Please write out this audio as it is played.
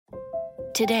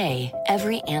Today,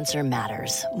 every answer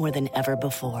matters more than ever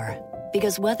before.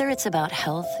 Because whether it's about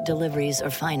health, deliveries, or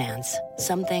finance,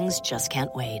 some things just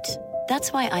can't wait.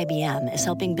 That's why IBM is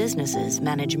helping businesses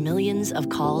manage millions of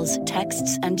calls,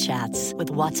 texts, and chats with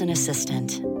Watson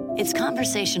Assistant. It's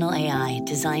conversational AI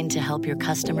designed to help your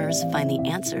customers find the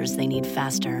answers they need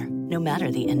faster, no matter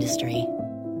the industry.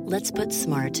 Let's put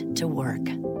smart to work.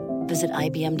 Visit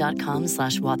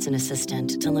IBM.com/Watson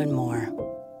Assistant to learn more.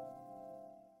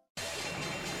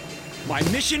 My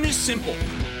mission is simple,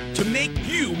 to make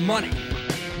you money.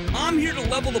 I'm here to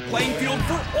level the playing field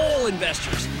for all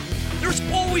investors. There's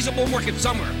always a bull market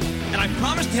somewhere, and I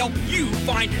promise to help you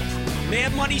find it.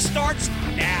 Mad Money starts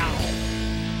now.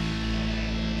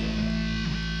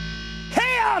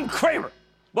 Hey, I'm Cramer.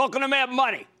 Welcome to Mad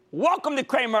Money. Welcome to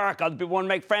Cramerica. Other people want to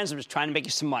make friends. I'm just trying to make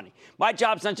you some money. My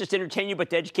job's not just to entertain you, but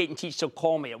to educate and teach, so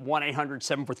call me at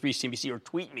 1-800-743-CNBC or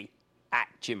tweet me at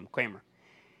Jim Cramer.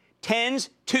 Tens,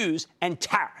 twos, and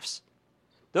tariffs.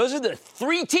 Those are the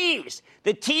three T's.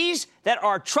 The T's that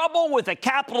are trouble with a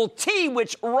capital T,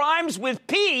 which rhymes with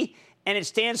P, and it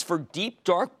stands for deep,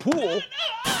 dark pool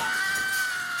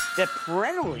that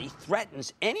perennially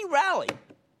threatens any rally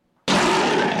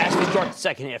as we start the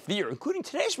second half of the year, including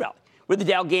today's rally, where the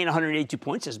Dow gained 182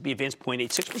 points, S&P advanced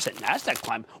 0.86%, NASDAQ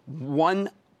climbed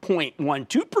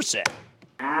 1.12%.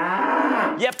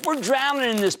 Yep, we're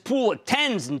drowning in this pool of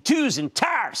tens and twos and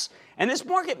tariffs. And this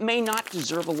market may not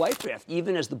deserve a life raft,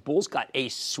 even as the bulls got a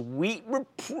sweet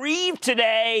reprieve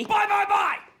today.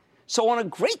 Bye. So on a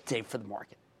great day for the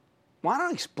market, why don't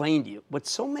I explain to you what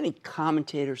so many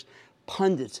commentators,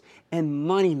 pundits, and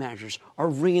money managers are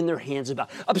wringing their hands about,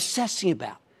 obsessing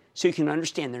about, so you can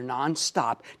understand their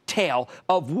nonstop tale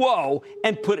of woe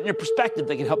and put it in a perspective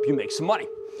that can help you make some money.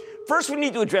 First, we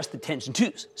need to address the tens and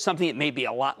twos, something that may be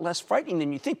a lot less frightening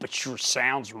than you think, but sure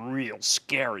sounds real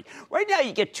scary. Right now,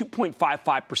 you get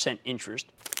 2.55% interest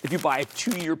if you buy a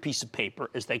 2-year piece of paper,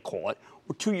 as they call it,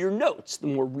 or 2-year notes, the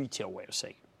more retail way of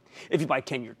saying it. If you buy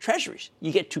 10-year treasuries,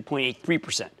 you get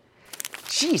 2.83%.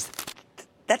 Geez,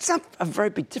 that's not a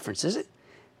very big difference, is it?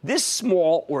 This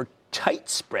small or tight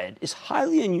spread is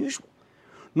highly unusual.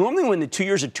 Normally, when the 2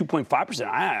 years are 2.5%,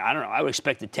 I don't know, I would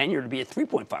expect the 10-year to be at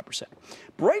 3.5%.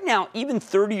 But right now, even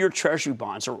 30-year Treasury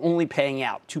bonds are only paying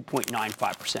out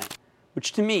 2.95%,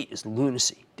 which to me is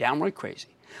lunacy, downright crazy.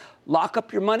 Lock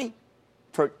up your money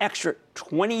for an extra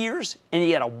 20 years, and you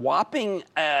get a whopping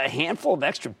handful of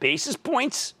extra basis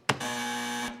points.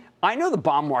 I know the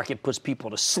bond market puts people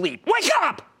to sleep. Wake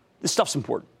up! This stuff's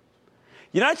important.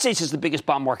 The United States is the biggest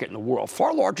bond market in the world,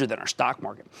 far larger than our stock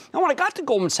market. Now, when I got to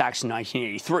Goldman Sachs in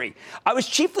 1983, I was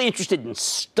chiefly interested in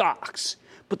stocks,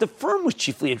 but the firm was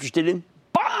chiefly interested in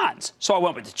bonds, so I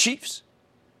went with the chiefs.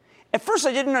 At first,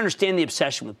 I didn't understand the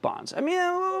obsession with bonds. I mean,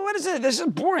 what is it? This is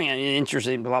boring and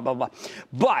interesting, blah, blah, blah.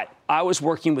 But I was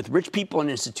working with rich people and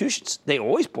institutions. They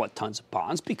always bought tons of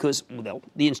bonds because, well,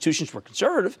 the institutions were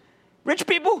conservative. Rich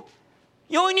people,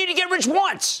 you only need to get rich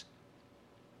once.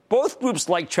 Both groups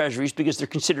like treasuries because they're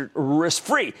considered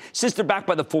risk-free, since they're backed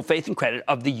by the full faith and credit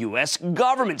of the U.S.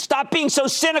 government. Stop being so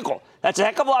cynical. That's a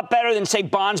heck of a lot better than, say,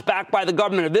 bonds backed by the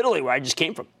government of Italy, where I just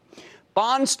came from.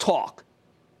 Bonds talk.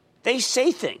 They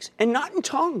say things, and not in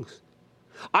tongues.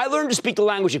 I learned to speak the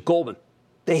language at Goldman.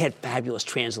 They had fabulous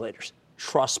translators.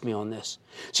 Trust me on this.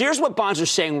 So here's what bonds are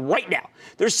saying right now.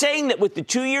 They're saying that with the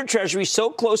 2-year Treasury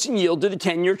so close in yield to the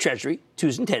 10-year Treasury,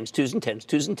 twos and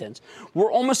tens,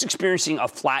 we're almost experiencing a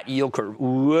flat yield curve.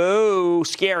 Whoa,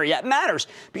 scary. That matters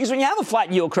because when you have a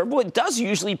flat yield curve, well, it does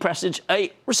usually presage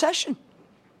a recession.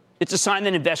 It's a sign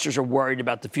that investors are worried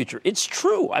about the future. It's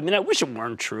true. I mean, I wish it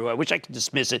weren't true. I wish I could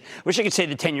dismiss it. I wish I could say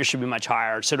the 10-year should be much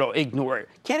higher, so don't ignore it.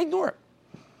 Can't ignore it.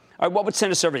 All right, what would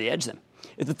send us over the edge then?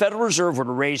 If the Federal Reserve were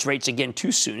to raise rates again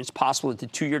too soon, it's possible that the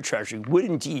 2-year Treasury would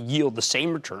indeed yield the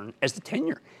same return as the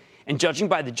 10-year. And judging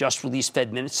by the just-released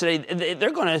Fed minutes today,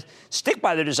 they're going to stick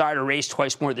by their desire to raise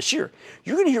twice more this year.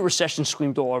 You're going to hear recession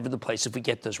screamed all over the place if we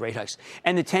get those rate hikes.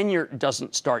 And the 10-year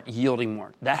doesn't start yielding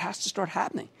more. That has to start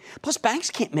happening. Plus, banks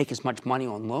can't make as much money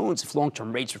on loans if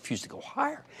long-term rates refuse to go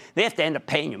higher. They have to end up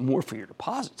paying you more for your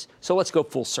deposits. So let's go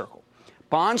full circle.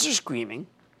 Bonds are screaming,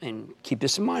 and keep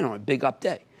this in mind on a big up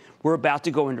day. We're about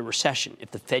to go into recession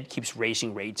if the Fed keeps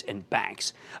raising rates and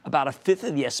banks. About a fifth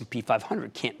of the S&P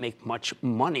 500 can't make much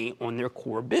money on their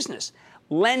core business,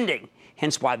 lending.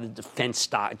 Hence why the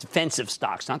defensive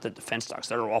stocks, not the defense stocks,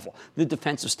 that are awful, the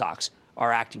defensive stocks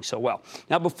are acting so well.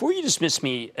 Now, before you dismiss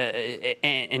me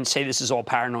and say this is all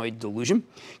paranoid delusion,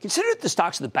 consider that the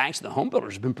stocks of the banks and the home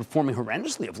builders have been performing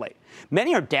horrendously of late.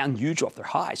 Many are down huge off their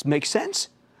highs. Make sense?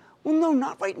 Well, no,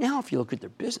 not right now if you look at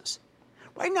their business.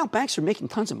 Right now, banks are making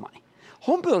tons of money.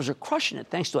 Home builders are crushing it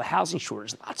thanks to a housing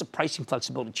shortage, lots of pricing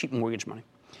flexibility, cheap mortgage money.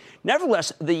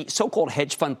 Nevertheless, the so-called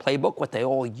hedge fund playbook, what they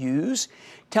all use,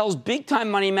 tells big-time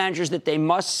money managers that they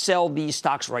must sell these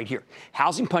stocks right here.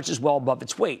 Housing punches well above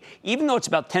its weight. Even though it's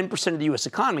about 10% of the U.S.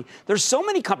 economy, there's so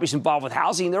many companies involved with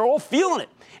housing, they're all feeling it.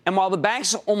 And while the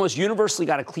banks almost universally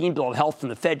got a clean bill of health from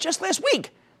the Fed just last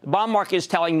week, the bond market is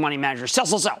telling money managers, sell,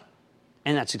 sell, sell.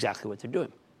 And that's exactly what they're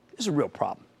doing. This is a real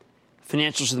problem.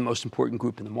 Financials are the most important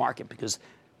group in the market because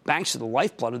banks are the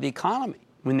lifeblood of the economy.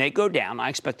 When they go down, I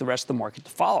expect the rest of the market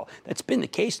to follow. That's been the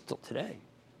case until today.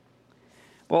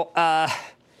 Well,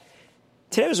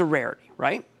 today was a rarity,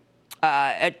 right?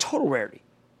 A total rarity.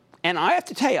 And I have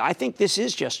to tell you, I think this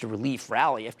is just a relief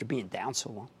rally after being down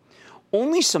so long.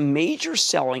 Only some major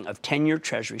selling of 10-year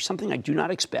Treasury, something I do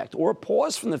not expect, or a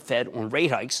pause from the Fed on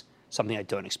rate hikes, something I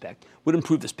don't expect, would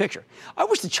improve this picture. I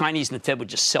wish the Chinese and the Fed would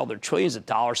just sell their trillions of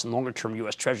dollars in longer-term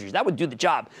U.S. Treasuries. That would do the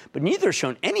job, but neither have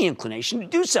shown any inclination to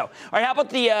do so. All right, how about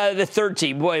the third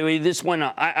team? Boy, this one,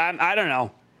 I don't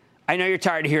know. I know you're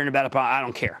tired of hearing about it, but I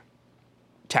don't care.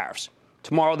 Tariffs.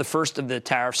 Tomorrow, the first of the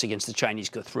tariffs against the Chinese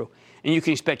go through, and you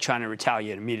can expect China to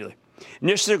retaliate immediately.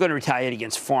 Initially, they're going to retaliate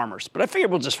against farmers, but I figure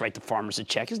we'll just write the farmers a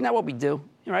check. Isn't that what we do?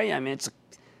 Right? I mean, it's a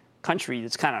country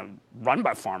that's kind of run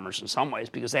by farmers in some ways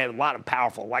because they have a lot of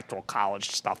powerful electoral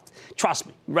college stuff. Trust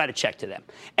me, write a check to them.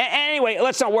 Anyway,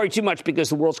 let's not worry too much because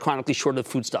the world's chronically short of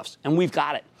foodstuffs, and we've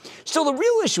got it. Still, the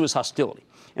real issue is hostility.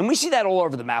 And we see that all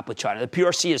over the map with China. The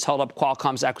PRC has held up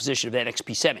Qualcomm's acquisition of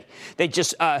NXP Semi. They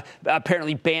just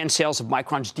apparently banned sales of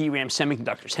Micron's DRAM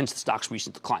semiconductors, hence the stock's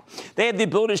recent decline. They have the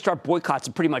ability to start boycotts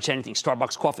of pretty much anything.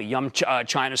 Starbucks coffee, Yum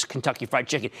China's Kentucky Fried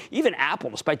Chicken, even Apple,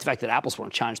 despite the fact that Apple's one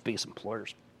of China's biggest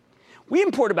employers. We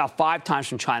import about 5 times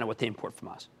from China what they import from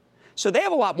us. So they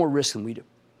have a lot more risk than we do,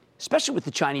 especially with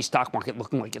the Chinese stock market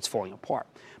looking like it's falling apart.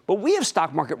 But we have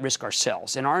stock market risk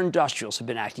ourselves, and our industrials have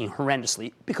been acting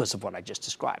horrendously because of what I just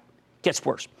described. Gets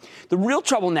worse. The real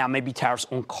trouble now may be tariffs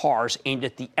on cars aimed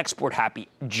at the export-happy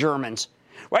Germans.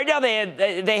 Right now,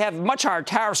 they have much higher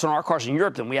tariffs on our cars in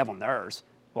Europe than we have on theirs.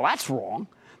 Well, that's wrong.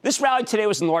 This rally today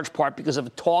was in large part because of a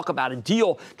talk about a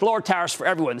deal to lower tariffs for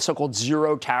everyone, the so-called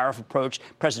zero tariff approach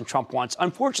President Trump wants.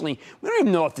 Unfortunately, we don't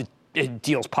even know if the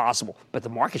deal's possible, but the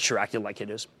market sure acted like it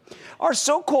is. Our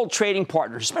so-called trading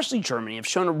partners, especially Germany, have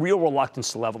shown a real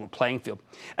reluctance to level the playing field.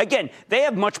 Again, they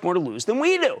have much more to lose than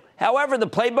we do. However, the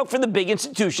playbook for the big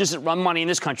institutions that run money in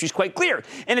this country is quite clear.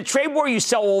 In a trade war, you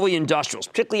sell all the industrials,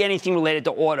 particularly anything related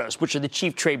to autos, which are the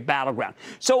chief trade battleground.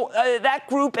 So that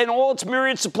group and all its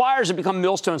myriad suppliers have become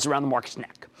millstones around the market's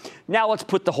neck. Now let's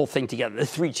put the whole thing together, the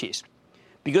 3 Ts.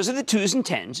 Because of the 2s and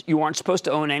 10s, you aren't supposed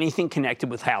to own anything connected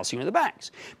with housing or the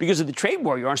banks. Because of the trade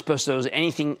war, you aren't supposed to own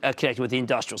anything connected with the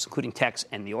industrials, including techs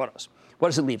and the autos. What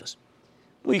does it leave us?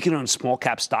 Well, you can own small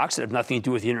cap stocks that have nothing to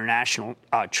do with international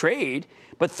trade,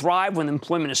 but thrive when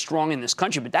employment is strong in this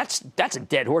country. But that's a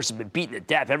dead horse that's been beaten to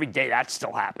death. Every day that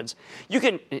still happens. You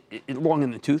can, long in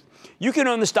the tooth, you can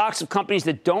own the stocks of companies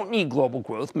that don't need global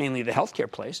growth, mainly the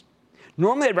healthcare plays.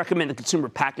 Normally, I'd recommend the consumer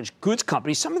packaged goods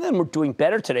companies. Some of them are doing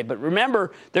better today, but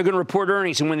remember, they're going to report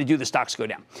earnings, and when they do, the stocks go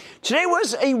down. Today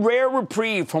was a rare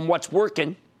reprieve from what's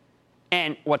working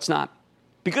and what's not.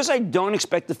 Because I don't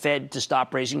expect the Fed to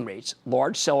stop raising rates,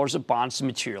 large sellers of bonds to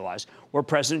materialize, or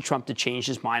President Trump to change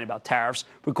his mind about tariffs,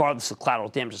 regardless of collateral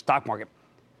damage to the stock market,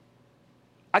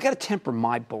 I got to temper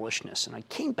my bullishness. And I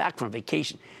came back from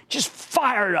vacation just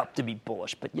fired up to be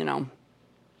bullish, but, you know,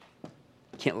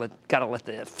 got to let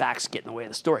the facts get in the way of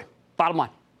the story. Bottom line,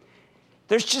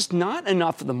 there's just not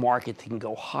enough of the market that can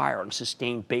go higher on a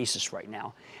sustained basis right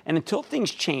now. And until things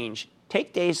change,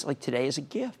 take days like today as a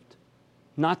gift,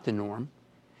 not the norm.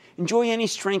 Enjoy any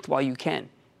strength while you can,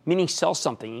 meaning sell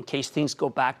something in case things go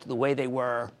back to the way they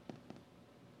were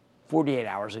 48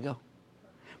 hours ago.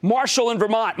 Marshall in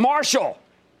Vermont. Marshall.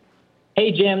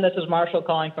 Hey, Jim. This is Marshall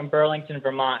calling from Burlington,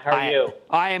 Vermont. How are you?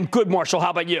 I am good, Marshall.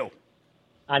 How about you?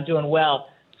 I'm doing well.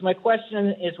 So my question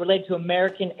is related to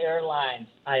American Airlines.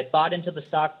 I bought into the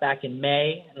stock back in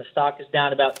May, and the stock is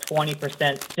down about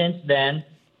 20% since then.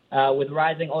 With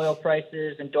rising oil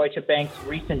prices and Deutsche Bank's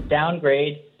recent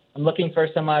downgrade, I'm looking for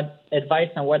some advice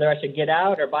on whether I should get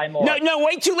out or buy more. No,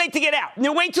 wait too late to get out.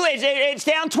 No, wait too late. It's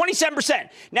down 27%.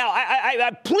 Now,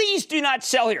 I please do not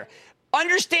sell here.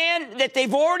 Understand that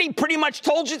they've already pretty much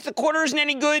told you that the quarter isn't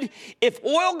any good. If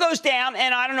oil goes down,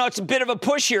 and I don't know, it's a bit of a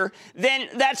push here, then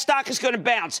that stock is going to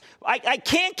bounce. I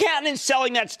can't count in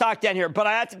selling that stock down here, but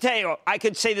I have to tell you, I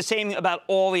could say the same about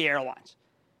all the airlines.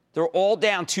 They're all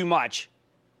down too much.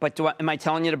 But am I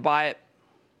telling you to buy it?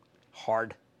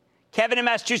 Hard. Kevin in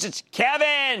Massachusetts.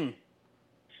 Kevin!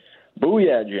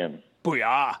 Booyah, Jim.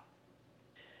 Booyah.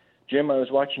 Jim, I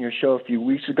was watching your show a few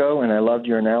weeks ago, and I loved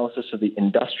your analysis of the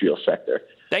industrial sector.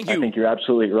 Thank you. I think you're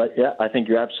absolutely right. Yeah, I think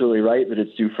you're absolutely right that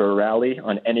it's due for a rally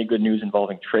on any good news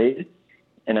involving trade.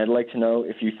 And I'd like to know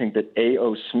if you think that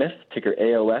A.O. Smith, ticker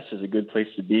AOS, is a good place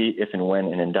to be if and when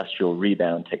an industrial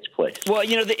rebound takes place. Well,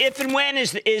 the if and when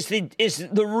is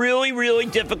the really, really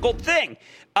difficult thing.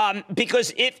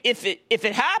 Because if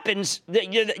it happens,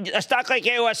 a stock like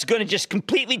AOS is going to just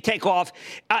completely take off.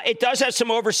 It does have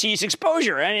some overseas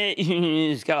exposure, and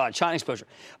it's got a lot of China exposure.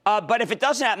 But if it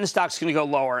doesn't happen, the stock's going to go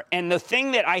lower. And the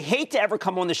thing that I hate to ever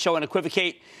come on the show and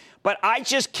equivocate, but I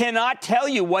just cannot tell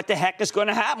you what the heck is going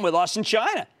to happen with us in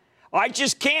China. I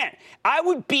just can't. It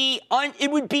would be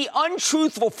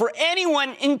untruthful for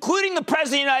anyone, including the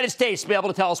President of the United States, to be able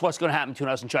to tell us what's going to happen to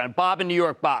us in China. Bob in New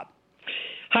York. Bob.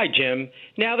 Hi, Jim.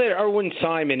 Now that Irwin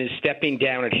Simon is stepping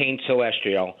down at Hain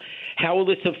Celestial, how will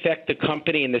this affect the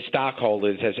company and the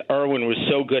stockholders, as Irwin was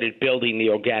so good at building the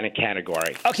organic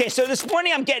category? Okay, so this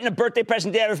morning I'm getting a birthday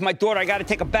present dinner for my daughter. I got to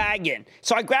take a bag in.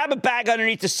 So I grab a bag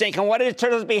underneath the sink, and what did it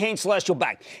turn out to be? Hain Celestial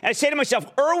bag. And I say to myself,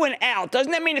 Irwin out.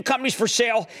 Doesn't that mean the company's for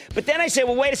sale? But then I say,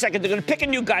 well, wait a second. They're going to pick a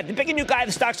new guy. If they pick a new guy,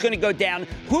 the stock's going to go down.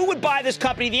 Who would buy this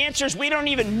company? The answer is we don't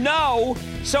even know.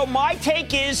 So my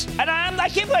take is, and I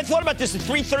can't believe I thought about this at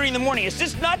 3:30 in the morning. It's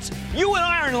just nuts. You and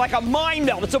I are in like a mind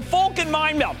meld. It's a Vulcan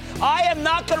mind meld. I am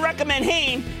not going to recommend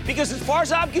Hain because, as far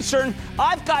as I'm concerned,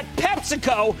 I've got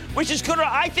PepsiCo, which is going to,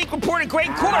 I think, report a great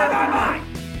quarter.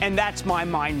 And that's my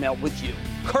mind meld with you.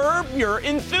 Curb your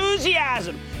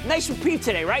enthusiasm. Nice reprieve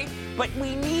today, right? But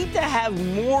we need to have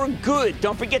more good.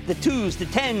 Don't forget the 2s, the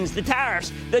 10s, the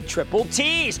tariffs, the triple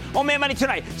Ts. Oh, man, money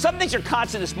tonight. Some things are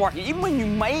constant in this market, even when you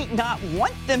might not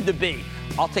want them to be.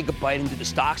 I'll take a bite into the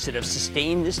stocks that have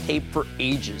sustained this tape for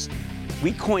ages.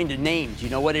 We coined a name. Do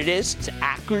you know what it is? It's an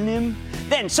acronym.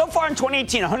 Then, so far in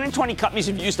 2018, 120 companies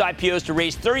have used IPOs to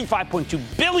raise $35.2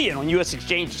 billion on U.S.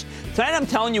 exchanges. Tonight, I'm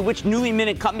telling you which newly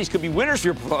minted companies could be winners for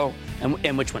your portfolio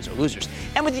and which ones are losers.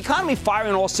 And with the economy firing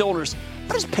on all cylinders,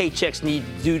 what does Paychex need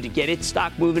to do to get its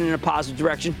stock moving in a positive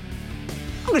direction?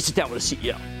 I'm going to sit down with a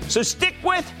CEO. So stick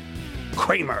with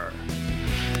Cramer.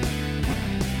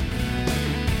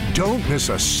 Don't miss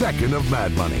a second of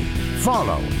Mad Money.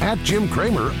 Follow @Jim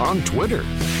Cramer on Twitter.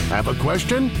 Have a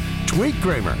question? Tweet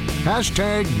Cramer.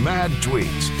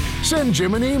 #MadTweets. Send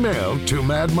Jim an email to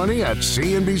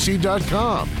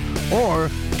madmoney@cnbc.com or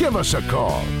give us a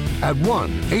call at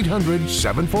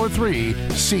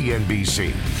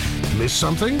 1-800-743-CNBC. Miss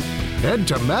something? Head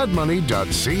to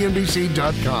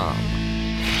madmoney.cnbc.com.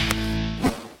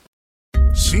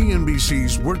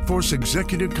 CNBC's Workforce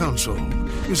Executive Council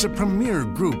is a premier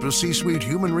group of C-suite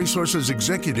human resources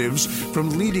executives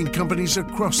from leading companies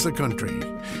across the country.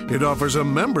 It offers a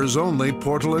members-only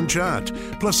portal and chat,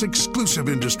 plus exclusive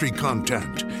industry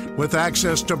content, with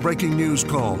access to breaking news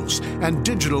calls and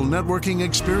digital networking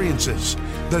experiences.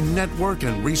 The network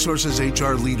and resources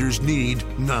HR leaders need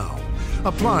now.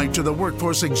 Apply to the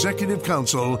Workforce Executive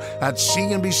Council at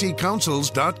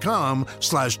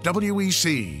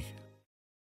cnbccouncils.com/WEC.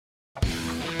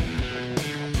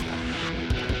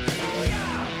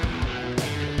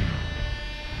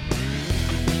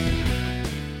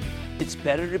 It's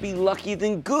better to be lucky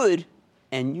than good.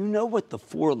 And you know what the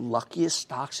 4 luckiest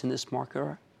stocks in this market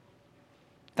are?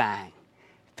 Bang.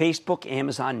 Facebook,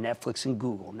 Amazon, Netflix, and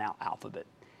Google, now Alphabet.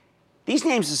 These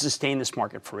names have sustained this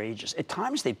market for ages. At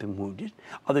times they've been wounded.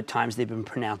 Other times they've been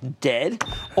pronounced dead,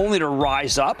 only to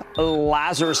rise up,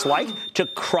 Lazarus-like, to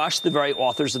crush the very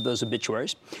authors of those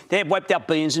obituaries. They have wiped out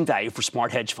billions in value for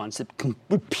smart hedge funds that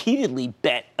repeatedly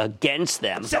bet against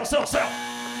them. Sell, sell, sell.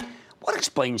 What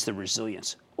explains the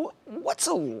resilience? What's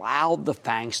allowed the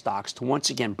FANG stocks to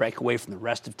once again break away from the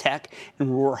rest of tech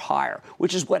and roar higher,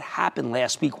 which is what happened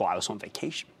last week while I was on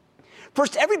vacation?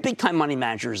 First, every big-time money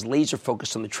manager is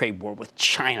laser-focused on the trade war with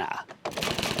China.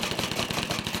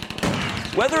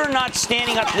 Whether or not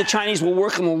standing up to the Chinese will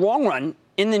work in the long run,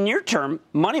 in the near term,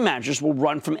 money managers will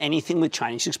run from anything with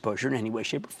Chinese exposure in any way,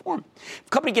 shape, or form. If a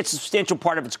company gets a substantial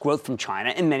part of its growth from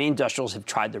China, and many industrials have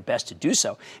tried their best to do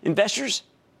so, investors,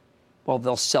 well,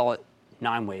 they'll sell it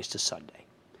 9 ways to Sunday.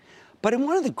 But in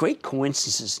one of the great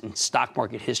coincidences in stock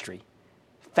market history,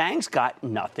 FANG's got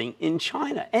nothing in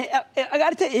China. And I got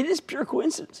to tell you, it is pure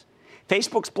coincidence.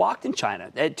 Facebook's blocked in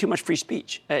China. They had too much free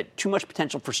speech, too much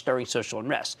potential for stirring social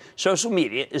unrest. Social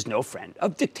media is no friend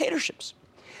of dictatorships.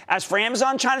 As for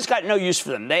Amazon, China's got no use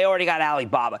for them. They already got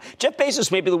Alibaba. Jeff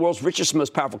Bezos may be the world's richest and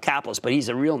most powerful capitalist, but he's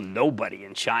a real nobody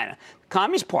in China. The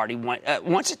Communist Party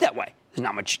wants it that way. There's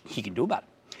not much he can do about it.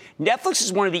 Netflix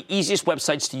is one of the easiest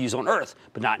websites to use on Earth,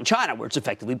 but not in China, where it's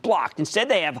effectively blocked. Instead,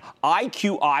 they have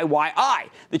IQIYI,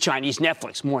 the Chinese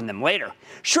Netflix. More on them later.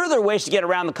 Sure, there are ways to get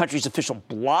around the country's official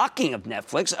blocking of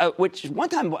Netflix, which one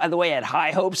time, by the way, had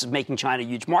high hopes of making China a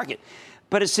huge market,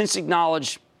 but has since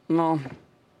acknowledged, well,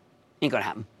 ain't gonna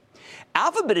happen.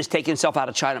 Alphabet has taken itself out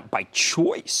of China by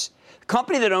choice. The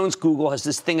company that owns Google has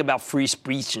this thing about free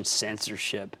speech and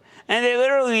censorship, and they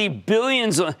literally leave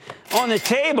billions on the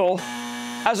table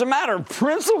as a matter of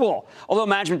principle, although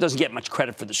management doesn't get much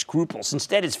credit for the scruples.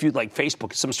 Instead, it's viewed like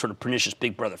Facebook as some sort of pernicious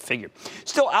big brother figure.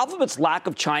 Still, Alphabet's lack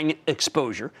of China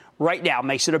exposure right now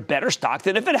makes it a better stock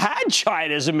than if it had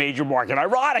China as a major market.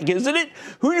 Ironic, isn't it?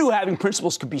 Who knew having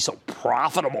principles could be so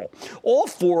profitable? All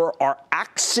four are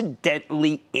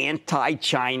accidentally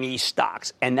anti-Chinese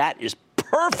stocks, and that is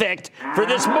perfect for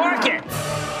this market.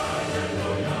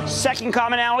 Second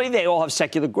commonality, they all have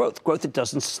secular growth that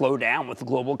doesn't slow down with the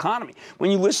global economy. When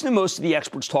you listen to most of the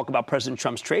experts talk about President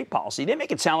Trump's trade policy, they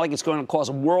make it sound like it's going to cause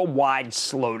a worldwide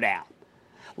slowdown.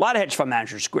 A lot of hedge fund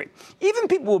managers agree. Even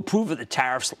people who approve of the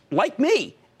tariffs, like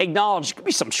me, acknowledge there could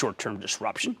be some short-term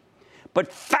disruption.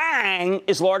 But FANG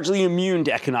is largely immune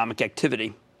to economic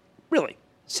activity. Really,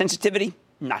 sensitivity,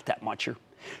 not that much here.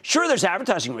 Sure, there's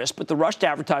advertising risk, but the rush to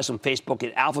advertise on Facebook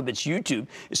and Alphabet's YouTube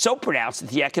is so pronounced that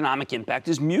the economic impact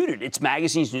is muted. It's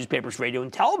magazines, newspapers, radio,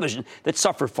 and television that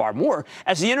suffer far more,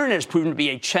 as the internet has proven to be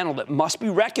a channel that must be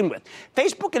reckoned with.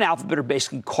 Facebook and Alphabet are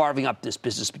basically carving up this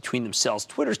business between themselves.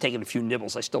 Twitter's taking a few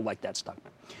nibbles. I still like that stuff.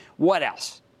 What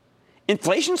else?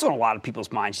 Inflation's on a lot of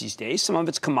people's minds these days. Some of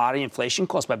it's commodity inflation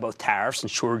caused by both tariffs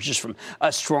and shortages from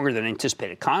a stronger than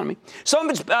anticipated economy. Some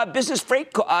of it's business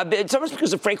freight. Some of it's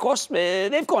because of freight costs.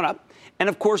 They've gone up. And,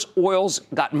 of course, oil's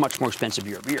gotten much more expensive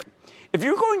year over year. If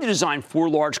you're going to design four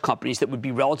large companies that would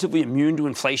be relatively immune to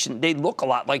inflation, they look a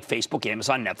lot like Facebook,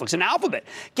 Amazon, Netflix, and Alphabet.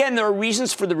 Again, there are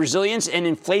reasons for the resilience, and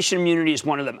inflation immunity is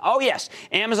one of them. Oh, yes,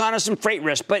 Amazon has some freight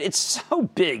risk, but it's so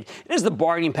big. It has the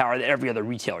bargaining power that every other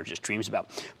retailer just dreams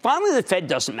about. Finally, the Fed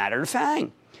doesn't matter to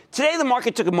FANG. Today, the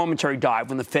market took a momentary dive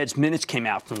when the Fed's minutes came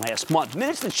out from last month.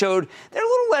 Minutes that showed they're a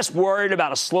little less worried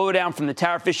about a slowdown from the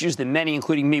tariff issues than many,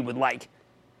 including me, would like.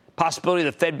 Possibility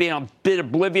of the Fed being a bit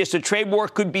oblivious to trade war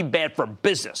could be bad for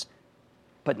business,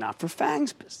 but not for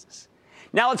FANG's business.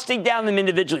 Now let's dig down them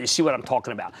individually to see what I'm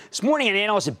talking about. This morning, an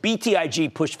analyst at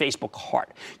BTIG pushed Facebook hard,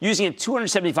 using a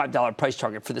 $275 price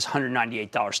target for this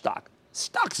 $198 stock.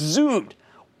 Stock zoomed.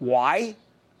 Why?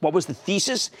 What was the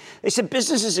thesis? They said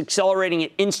business is accelerating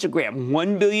at Instagram,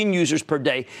 1 billion users per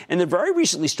day, and they very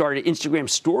recently started Instagram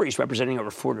stories representing over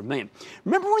 400 million.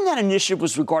 Remember when that initiative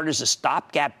was regarded as a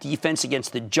stopgap defense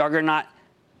against the juggernaut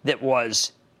that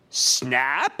was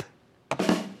Snap?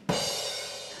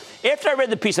 After I read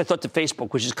the piece, I thought that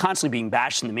Facebook, which is constantly being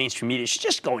bashed in the mainstream media, should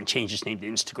just go and change its name to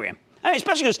Instagram. I mean,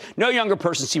 especially because no younger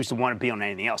person seems to want to be on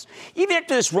anything else. Even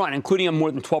after this run, including a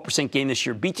more than 12% gain this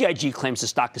year, BTIG claims the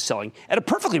stock is selling at a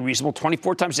perfectly reasonable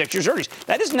 24 times next year's earnings.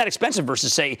 That isn't that expensive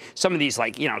versus, say, some of these,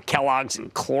 like, Kellogg's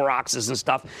and Clorox's and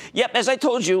stuff. Yep, as I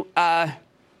told you, I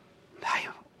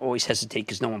always hesitate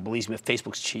because no one believes me if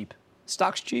Facebook's cheap.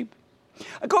 Stock's cheap.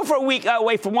 I go for a week,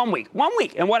 wait for 1 week. 1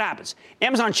 week, and what happens?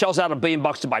 Amazon shells out $1 billion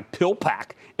to buy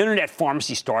PillPack, internet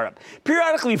pharmacy startup.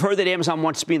 Periodically, we've heard that Amazon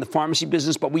wants to be in the pharmacy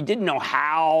business, but we didn't know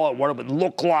how or what it would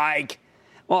look like.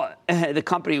 Well, the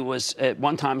company was at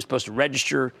one time supposed to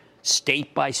register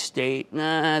state by state.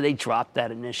 They dropped that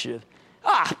initiative.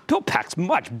 PillPack's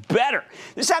much better.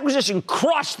 This acquisition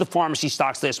crushed the pharmacy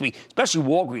stocks last week, especially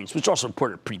Walgreens, which also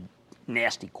reported a pretty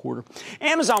nasty quarter.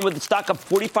 Amazon with its stock up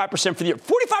 45% for the year.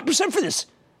 45% for this.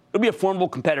 It'll be a formidable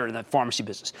competitor in that pharmacy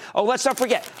business. Oh, let's not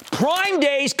forget, Prime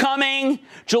Day's coming.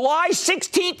 July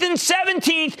 16th and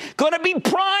 17th. Gonna be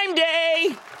Prime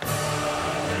Day.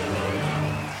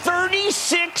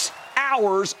 36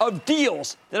 hours of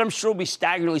deals that I'm sure will be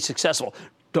staggeringly successful.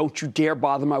 Don't you dare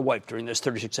bother my wife during those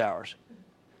 36 hours.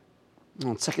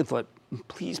 On second thought,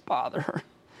 please bother her.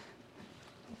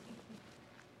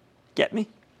 Get me?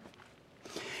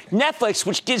 Netflix,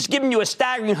 which is giving you a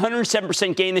staggering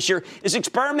 107% gain this year, is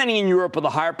experimenting in Europe with a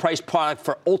higher-priced product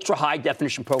for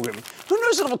ultra-high-definition programming. Who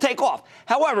knows if it will take off?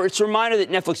 However, it's a reminder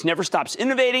that Netflix never stops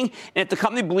innovating, and if the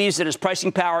company believes it has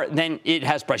pricing power, then it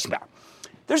has pricing power.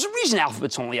 There's a reason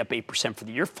Alphabet's only up 8% for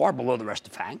the year, far below the rest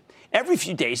of FANG. Every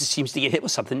few days, it seems to get hit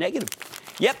with something negative.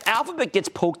 Yep, Alphabet gets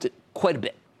poked at quite a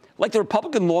bit. Like the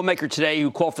Republican lawmaker today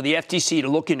who called for the FTC to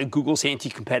look into Google's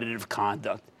anti-competitive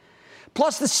conduct.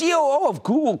 Plus, the COO of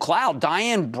Google Cloud,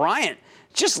 Diane Bryant,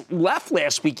 just left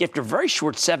last week after a very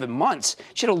short 7 months.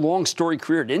 She had a long, storied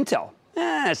career at Intel.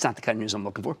 That's not the kind of news I'm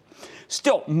looking for.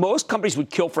 Still, most companies would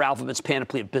kill for Alphabet's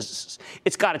panoply of businesses.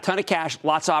 It's got a ton of cash,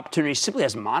 lots of opportunities, simply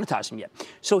hasn't monetized them yet.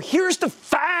 So here's the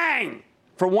FANG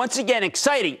for once again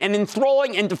exciting and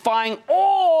enthralling and defying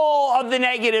all of the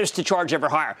negatives to charge ever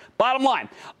higher. Bottom line,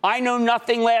 I know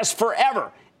nothing lasts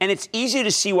forever. And it's easy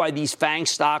to see why these FANG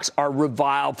stocks are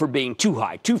reviled for being too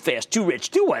high, too fast, too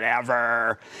rich, too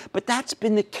whatever. But that's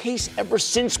been the case ever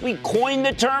since we coined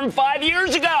the term 5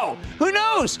 years ago. Who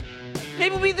knows?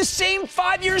 Maybe it'll be the same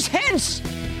 5 years hence.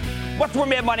 What's more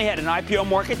Mad Money ahead? An IPO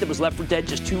market that was left for dead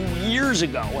just 2 years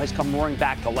ago has come roaring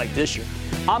back to life this year.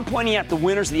 I'm pointing out the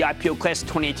winners of the IPO class of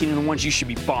 2018 and the ones you should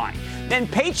be buying. Then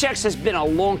Paychex has been a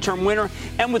long-term winner,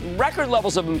 and with record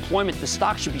levels of employment, the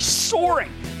stock should be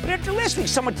soaring. But after last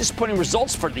week's somewhat disappointing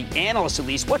results for the analysts, at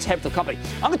least, what's ahead for the company?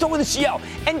 I'm going to talk with the CEO.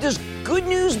 And does good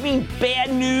news mean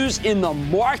bad news in the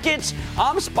markets?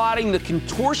 I'm spotting the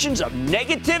contortions of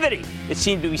negativity that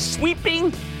seem to be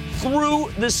sweeping through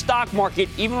the stock market,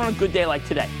 even on a good day like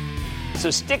today.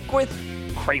 So stick with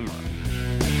Cramer.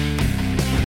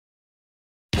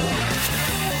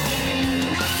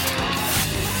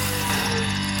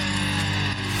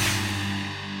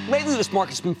 Lately, this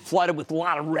market's been flooded with a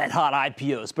lot of red-hot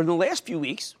IPOs, but in the last few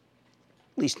weeks,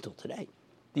 at least until today,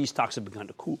 these stocks have begun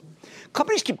to cool.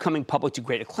 Companies keep coming public to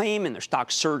great acclaim, and their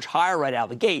stocks surge higher right out of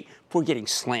the gate before getting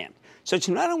slammed. So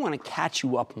tonight, I want to catch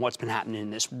you up on what's been happening in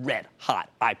this red-hot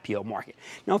IPO market.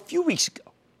 Now, a few weeks ago,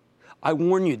 I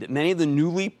warned you that many of the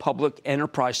newly public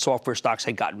enterprise software stocks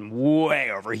had gotten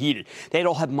way overheated. They'd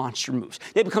all had monster moves.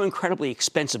 They'd become incredibly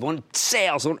expensive on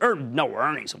sales, no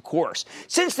earnings, of course.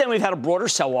 Since then, we've had a broader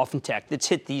sell-off in tech that's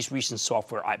hit these recent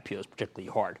software IPOs particularly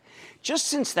hard. Just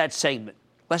since that segment,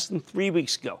 less than 3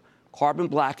 weeks ago, Carbon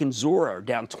Black and Zora are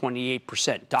down 28%.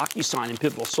 DocuSign and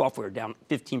Pivotal Software are down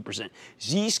 15%.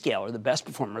 Zscaler, the best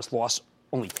performers, lost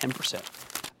only 10%.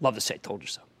 Love to say, told you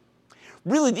so.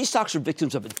 Really, these stocks are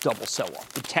victims of a double sell-off,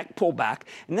 the tech pullback,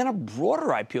 and then a broader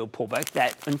IPO pullback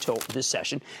that, until this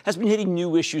session, has been hitting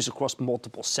new issues across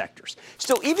multiple sectors.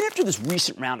 Still, even after this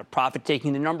recent round of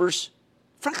profit-taking, the numbers,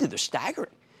 frankly, they're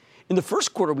staggering. In the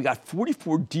first quarter, we got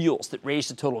 44 deals that raised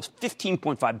a total of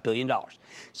 $15.5 billion.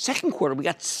 Second quarter, we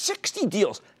got 60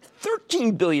 deals,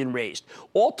 $13 billion raised.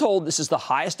 All told, this is the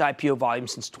highest IPO volume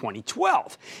since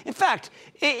 2012. In fact,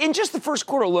 in just the first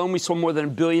quarter alone, we saw more than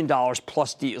 $1 billion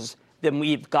plus deals than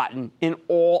we've gotten in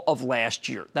all of last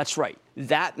year. That's right,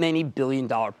 that many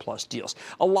billion-dollar-plus deals.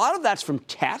 A lot of that's from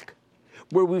tech,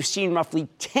 where we've seen roughly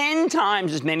 10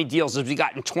 times as many deals as we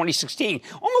got in 2016,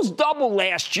 almost double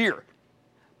last year.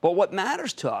 But what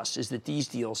matters to us is that these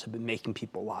deals have been making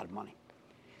people a lot of money.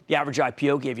 The average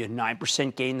IPO gave you a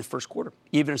 9% gain in the first quarter,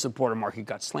 even as the broader market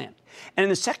got slammed. And in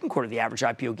the second quarter, the average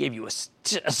IPO gave you a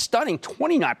stunning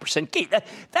 29% gain.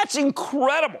 That's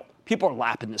incredible. People are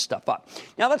lapping this stuff up.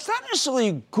 Now, that's not necessarily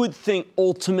a good thing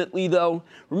ultimately, though.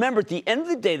 Remember, at the end of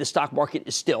the day, the stock market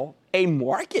is still a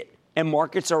market, and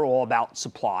markets are all about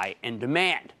supply and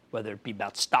demand, whether it be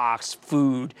about stocks,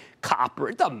 food, copper,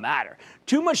 it doesn't matter.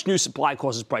 Too much new supply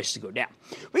causes prices to go down.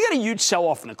 We got a huge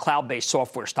sell-off in the cloud-based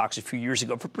software stocks a few years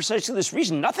ago for precisely this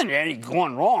reason. Nothing had any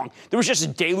gone wrong. There was just a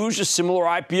deluge of similar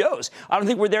IPOs. I don't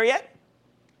think we're there yet.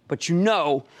 But you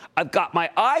know, I've got my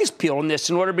eyes peeled on this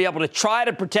in order to be able to try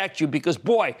to protect you because,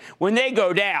 boy, when they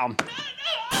go down,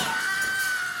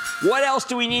 what else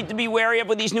do we need to be wary of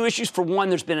with these new issues? For one,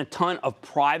 there's been a ton of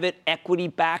private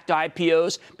equity-backed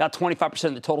IPOs, about 25%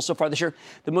 of the total so far this year.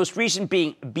 The most recent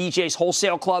being BJ's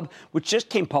Wholesale Club, which just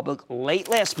came public late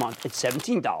last month at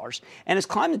 $17 and has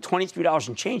climbed to $23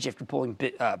 and change after pulling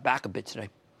back a bit today.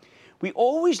 We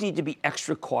always need to be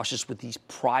extra cautious with these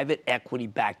private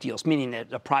equity-backed deals, meaning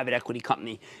that a private equity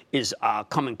company is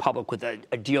coming public with a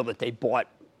deal that they bought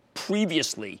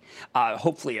previously,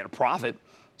 hopefully at a profit.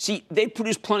 See, they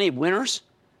produce plenty of winners,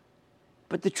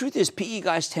 but the truth is PE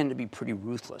guys tend to be pretty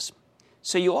ruthless.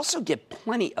 So you also get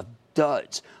plenty of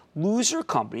duds, loser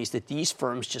companies that these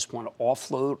firms just want to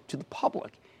offload to the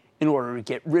public in order to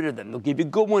get rid of them. They'll give you a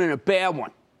good one and a bad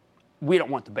one. We don't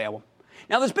want the bad one.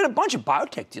 Now, there's been a bunch of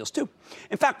biotech deals, too.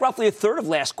 In fact, roughly a third of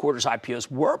last quarter's IPOs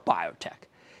were biotech.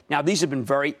 Now, these have been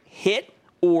very hit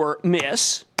or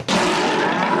miss,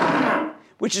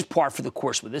 which is par for the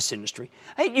course with this industry.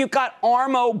 Hey, you've got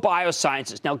Armo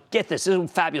Biosciences. Now, get this. This is a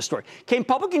fabulous story. Came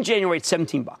public in January at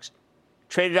 $17.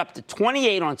 Traded up to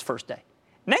 $28 on its first day.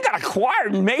 And then got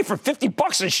acquired in May for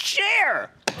 $50 a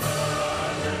share.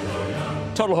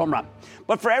 Total home run.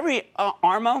 But for every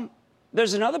Armo,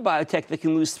 there's another biotech that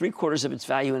can lose 3/4 of its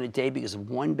value in a day because of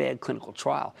one bad clinical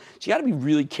trial. So you got to be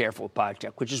really careful with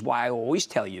biotech, which is why I always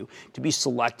tell you to be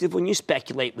selective when you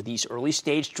speculate with these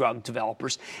early-stage drug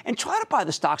developers and try to buy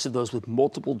the stocks of those with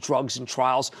multiple drugs and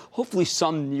trials, hopefully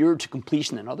some nearer to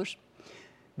completion than others.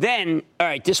 Then, all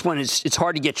right, this one it's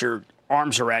hard to get your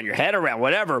arms around, your head around,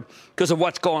 whatever, because of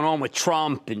what's going on with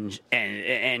Trump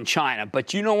and China.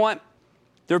 But you know what?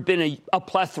 There have been a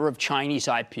plethora of Chinese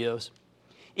IPOs.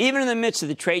 Even in the midst of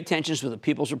the trade tensions with the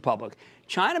People's Republic,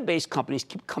 China-based companies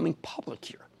keep coming public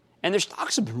here. And their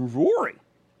stocks have been roaring.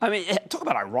 I mean, talk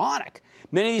about ironic.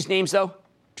 Many of these names, though,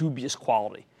 dubious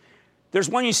quality. There's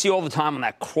one you see all the time on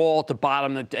that crawl at the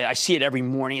bottom. I see it every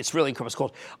morning. It's really incredible. It's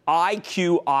called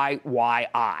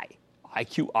IQIYI.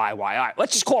 IQIYI.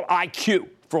 Let's just call it IQ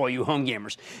for all you home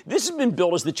gamers. This has been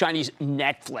billed as the Chinese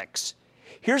Netflix.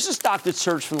 Here's a stock that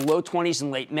surged from the low 20s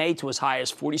in late May to as high as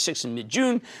 46 in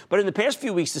mid-June. But in the past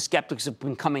few weeks, the skeptics have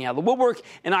been coming out of the woodwork,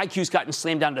 and IQ's gotten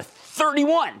slammed down to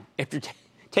 31 after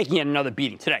taking yet another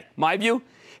beating today. My view?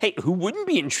 Hey, who wouldn't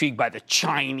be intrigued by the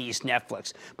Chinese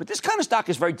Netflix? But this kind of stock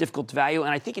is very difficult to value,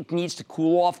 and I think it needs to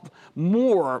cool off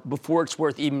more before it's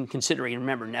worth even considering. And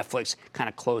remember, Netflix kind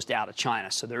of closed out of China,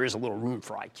 so there is a little room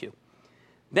for IQ.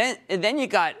 Then you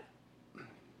got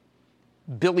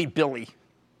Bilibili.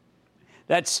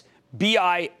 That's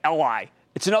Bili.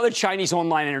 It's another Chinese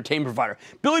online entertainment provider.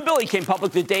 Bilibili came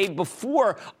public the day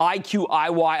before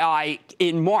IQIYI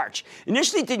in March.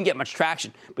 Initially, it didn't get much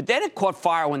traction, but then it caught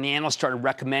fire when the analysts started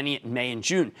recommending it in May and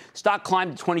June. Stock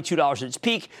climbed to $22 at its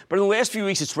peak, but in the last few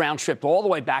weeks, it's round-tripped all the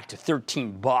way back to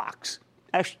 $13.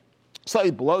 Actually,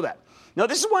 slightly below that. Now,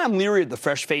 this is why I'm leery of the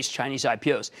fresh-faced Chinese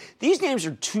IPOs. These names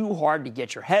are too hard to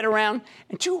get your head around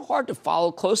and too hard to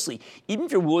follow closely. Even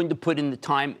if you're willing to put in the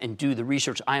time and do the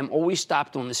research, I am always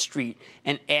stopped on the street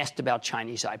and asked about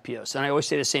Chinese IPOs. And I always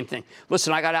say the same thing.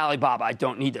 Listen, I got Alibaba. I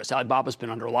don't need this. Alibaba's been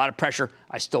under a lot of pressure.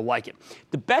 I still like it.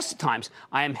 The best of times,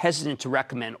 I am hesitant to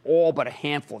recommend all but a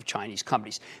handful of Chinese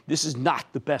companies. This is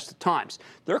not the best of times.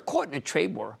 They're caught in a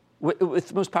trade war with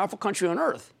the most powerful country on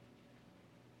earth.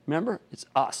 Remember? It's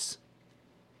us.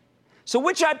 So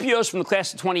which IPOs from the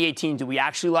class of 2018 do we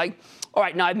actually like? All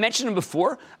right, now I've mentioned them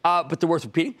before, but they're worth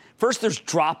repeating. First, there's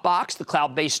Dropbox, the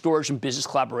cloud-based storage and business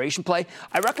collaboration play.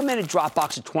 I recommended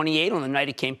Dropbox at 28 on the night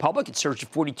it came public. It surged to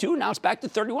 42, and now it's back to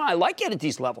 31. I like it at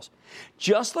these levels.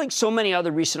 Just like so many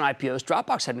other recent IPOs,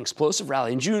 Dropbox had an explosive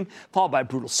rally in June, followed by a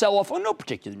brutal sell-off on no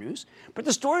particular news. But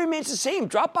the story remains the same.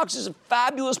 Dropbox is a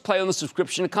fabulous play on the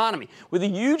subscription economy, with a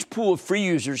huge pool of free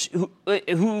users who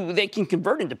they can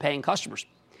convert into paying customers.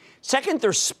 Second,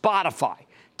 there's Spotify.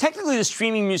 Technically, the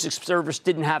streaming music service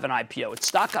didn't have an IPO. Its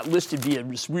stock got listed via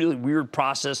this really weird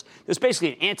process. It was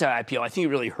basically an anti-IPO. I think it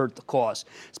really hurt the cause.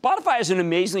 Spotify has an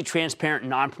amazingly transparent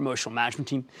and non-promotional management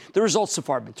team. The results so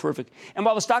far have been terrific. And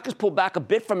while the stock has pulled back a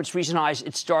bit from its recent highs,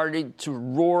 it started to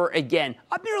roar again,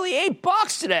 up nearly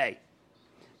 $8 today.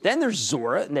 Then there's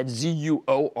Zora, and that's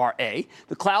Z-U-O-R-A,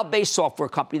 the cloud-based software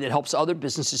company that helps other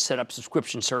businesses set up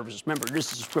subscription services. Remember, it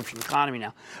is a subscription economy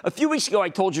now. A few weeks ago, I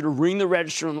told you to ring the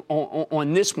register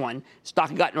on this one. Stock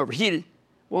had gotten overheated.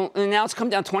 Well, and now it's come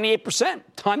down 28%.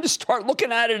 Time to start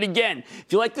looking at it again. If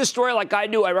you like this story like I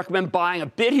do, I recommend buying a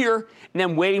bit here and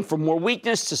then waiting for more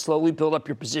weakness to slowly build up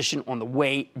your position on the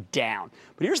way down.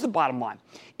 But here's the bottom line.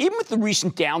 Even with the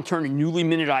recent downturn in newly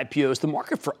minted IPOs, the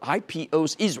market for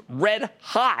IPOs is red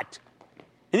hot.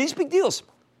 And these big deals,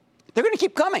 they're going to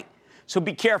keep coming. So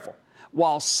be careful.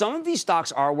 While some of these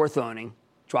stocks are worth owning,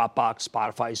 Dropbox,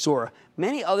 Spotify, Zora,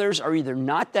 many others are either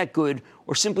not that good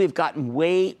or simply have gotten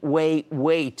way, way,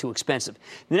 way too expensive.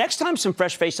 The next time some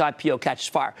fresh-faced IPO catches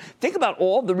fire, think about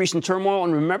all the recent turmoil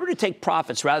and remember to take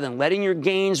profits rather than letting your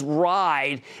gains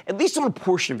ride at least on a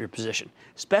portion of your position,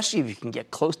 especially if you can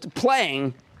get close to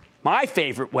playing, my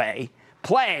favorite way,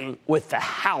 playing with the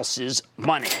house's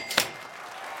money.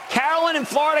 Carolyn in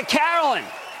Florida. Carolyn.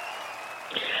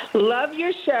 Love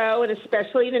your show, and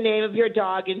especially the name of your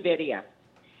dog, NVIDIA.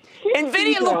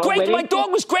 NVIDIA looked great. My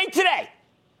dog was great today.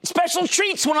 Special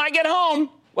treats when I get home.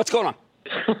 What's going on?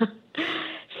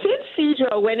 Since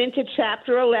Cedro went into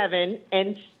Chapter 11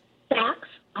 and stocks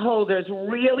holders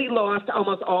really lost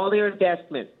almost all their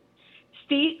investment,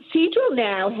 Cedro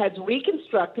now has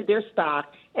reconstructed their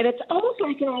stock, and it's almost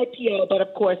like an IPO, but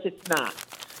of course it's not.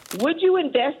 Would you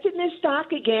invest in this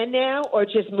stock again now or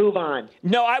just move on?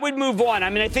 No, I would move on.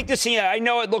 I mean, I think this, I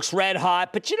know it looks red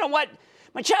hot, but you know what?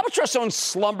 My Chapel Trust owns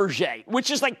Schlumberger,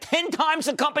 which is like 10 times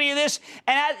the company of this,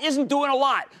 and that isn't doing a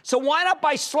lot. So why not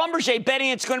buy Schlumberger,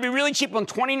 betting it's going to be really cheap on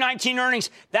 2019 earnings?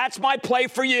 That's my play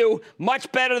for you. Much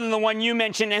better than the one you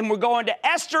mentioned. And we're going to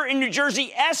Esther in New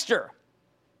Jersey. Esther.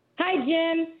 Hi,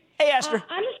 Jim. Hey, Esther.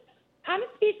 I'm a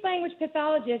speech-language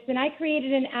pathologist, and I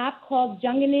created an app called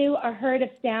Junganu, A Herd of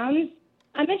Sounds.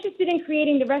 I'm interested in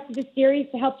creating the rest of the series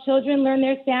to help children learn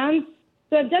their sounds.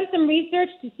 So I've done some research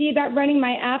to see about running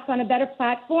my app on a better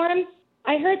platform.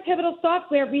 I heard Pivotal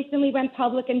Software recently went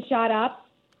public and shot up.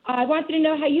 I wanted to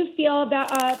know how you feel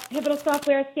about Pivotal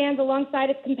Software stands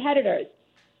alongside its competitors.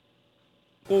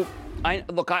 Well,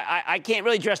 I can't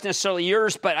really address necessarily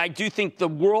yours, but I do think the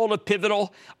world of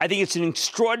Pivotal, I think it's an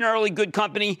extraordinarily good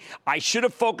company. I should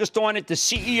have focused on it. The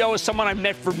CEO is someone I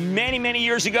met for many, many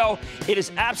years ago. It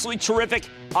is absolutely terrific.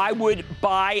 I would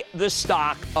buy the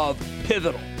stock of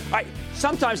Pivotal. All right,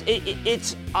 sometimes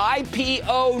it's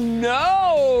IPO.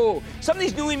 No! Some of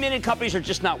these newly minted companies are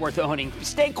just not worth owning.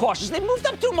 Stay cautious. They moved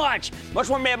up too much. Much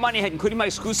more Mad Money ahead, including my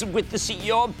exclusive with the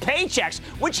CEO of Paychex,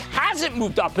 which hasn't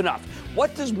moved up enough.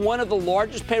 What does one of the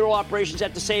largest payroll operations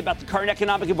have to say about the current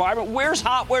economic environment? Where's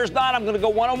hot, where's not? I'm going to go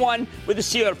one-on-one with the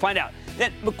CEO to find out.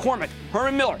 Then McCormick,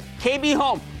 Herman Miller, KB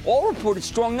Home, all reported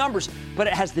strong numbers, but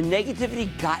has the negativity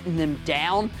gotten them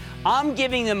down? I'm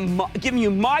giving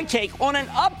you my take on an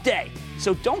up day.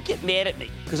 So don't get mad at me,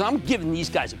 because I'm giving these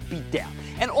guys a beat down.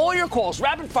 And all your calls,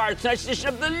 rapid fire, tonight's edition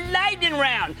of the Lightning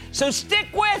Round. So stick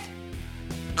with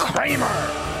Cramer.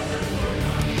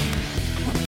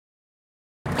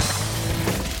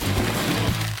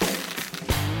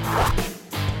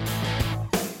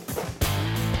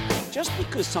 Just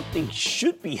because something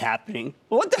should be happening,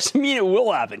 well, that doesn't mean it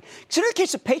will happen. Consider the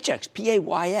case of Paychex,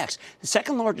 Payx, the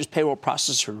second largest payroll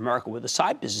processor in America with a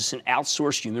side business in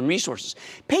outsourced human resources.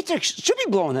 Paychex should be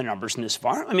blowing the numbers in this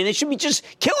far. I mean, they should be just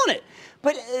killing it.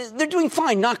 But they're doing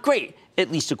fine, not great,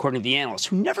 at least according to the analysts,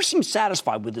 who never seem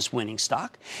satisfied with this winning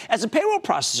stock. As a payroll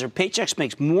processor, Paychex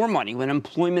makes more money when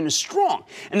employment is strong,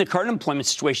 and the current employment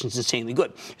situation is insanely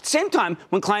good. At the same time,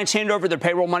 when clients hand over their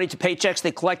payroll money to Paychex,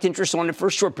 they collect interest on it for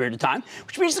a short period of time,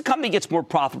 which means the company gets more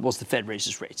profitable as the Fed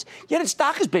raises rates. Yet its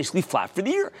stock is basically flat for the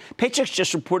year. Paychex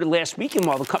just reported last week, and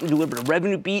while the company delivered a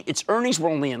revenue beat, its earnings were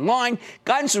only in line.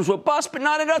 Guidance was robust, but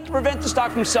not enough to prevent the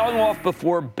stock from selling off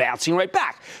before bouncing right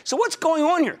back. So what's going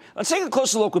on here? Let's take a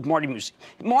closer look with Marty Musi.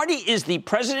 Marty is the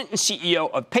president and CEO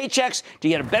of Paychex to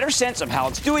get a better sense of how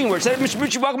it's doing. Where's that, Mr.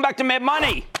 Musi? Welcome back to Mad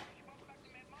Money.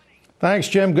 Thanks,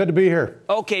 Jim. Good to be here.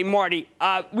 Okay, Marty,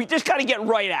 we just got to get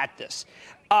right at this.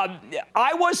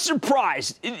 I was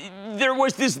surprised. There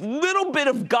was this little bit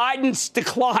of guidance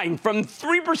decline from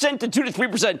 3% to 2 to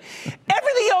 3%.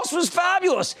 Everything else was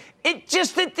fabulous. It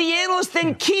just that the analysts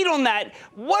then keyed on that.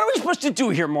 What are we supposed to do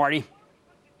here, Marty?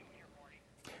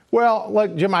 Well,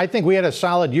 look, Jim, I think we had a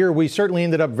solid year. We certainly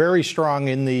ended up very strong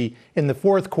in the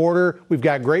fourth quarter. We've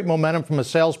got great momentum from a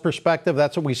sales perspective.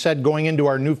 That's what we said going into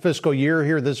our new fiscal year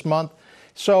here this month.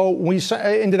 So we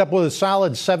ended up with a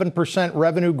solid 7%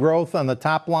 revenue growth on the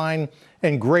top line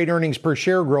and great earnings per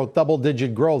share growth,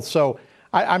 double-digit growth. So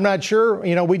I'm not sure.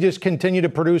 We just continue to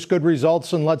produce good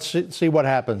results, and let's see what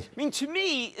happens. I mean, to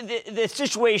me, the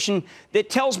situation that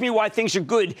tells me why things are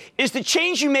good is the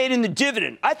change you made in the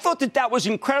dividend. I thought that was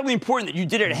incredibly important that you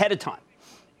did it ahead of time.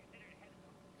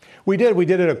 We did. We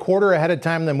did it a quarter ahead of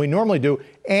time than we normally do,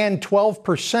 and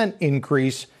 12%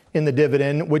 increase in the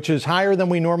dividend, which is higher than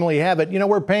we normally have it.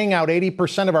 We're paying out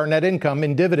 80% of our net income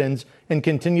in dividends and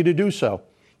continue to do so.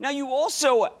 Now, you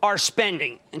also are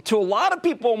spending. And to a lot of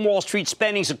people on Wall Street,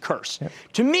 spending's a curse. Yep.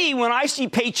 To me, when I see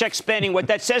Paychex spending, what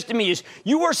that says to me is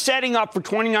you are setting up for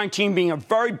 2019 being a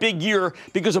very big year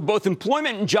because of both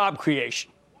employment and job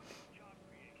creation.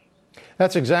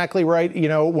 That's exactly right.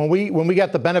 When we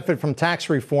got the benefit from tax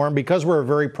reform, because we're a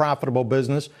very profitable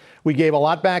business, we gave a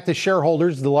lot back to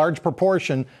shareholders, the large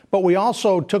proportion, but we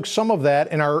also took some of that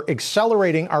and are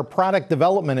accelerating our product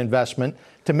development investment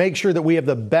to make sure that we have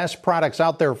the best products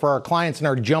out there for our clients and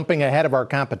are jumping ahead of our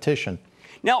competition.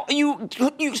 Now, you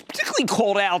particularly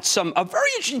called out a very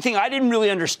interesting thing. I didn't really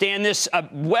understand this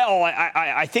well.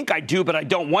 I think I do, but I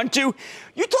don't want to.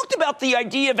 You talked about the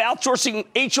idea of outsourcing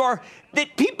HR,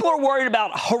 that people are worried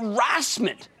about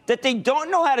harassment, that they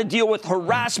don't know how to deal with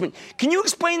harassment. Can you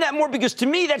explain that more? Because to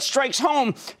me, that strikes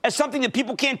home as something that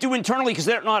people can't do internally because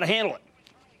they don't know how to handle it.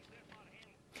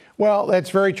 Well, that's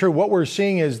very true. What we're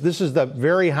seeing is this is the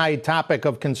very high topic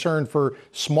of concern for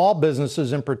small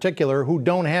businesses in particular who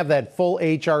don't have that full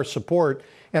HR support.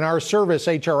 And our service,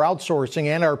 HR outsourcing,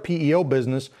 and our PEO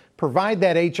business provide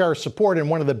that HR support. And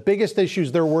one of the biggest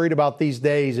issues they're worried about these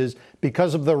days is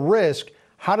because of the risk,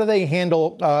 how do they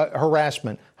handle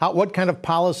harassment? What kind of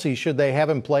policy should they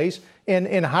have in place?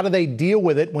 And how do they deal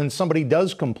with it when somebody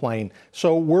does complain?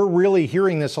 So we're really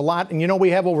hearing this a lot. And,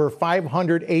 we have over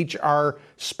 500 HR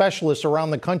specialists around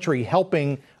the country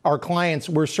helping our clients.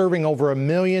 We're serving over 1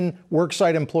 million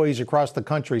worksite employees across the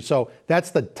country. So that's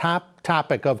the top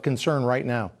topic of concern right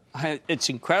now. It's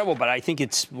incredible, but I think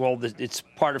it's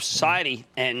part of society,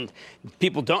 and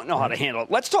people don't know how to handle it.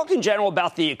 Let's talk in general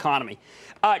about the economy.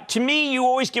 To me, you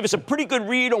always give us a pretty good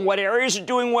read on what areas are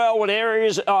doing well, what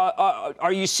areas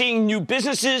are you seeing new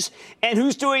businesses, and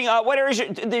who's doing what areas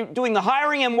are they doing the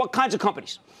hiring, and what kinds of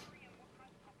companies.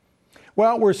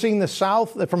 Well, we're seeing the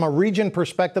South, from a region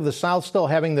perspective, the South still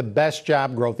having the best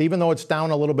job growth, even though it's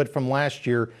down a little bit from last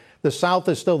year. The South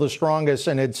is still the strongest,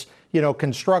 and it's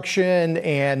construction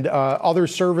and other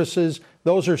services,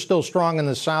 those are still strong in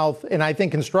the South. And I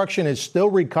think construction is still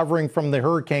recovering from the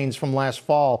hurricanes from last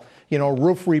fall,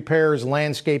 roof repairs,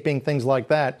 landscaping, things like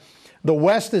that. The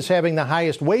West is having the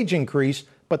highest wage increase,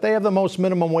 but they have the most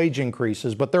minimum wage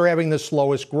increases, but they're having the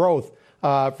slowest growth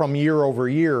from year over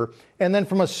year. And then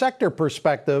from a sector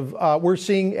perspective, we're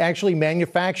seeing actually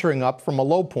manufacturing up from a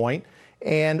low point,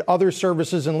 and other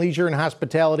services and leisure and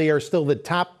hospitality are still the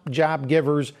top job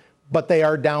givers, but they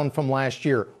are down from last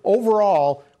year.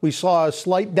 Overall, we saw a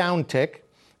slight downtick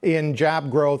in job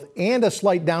growth and a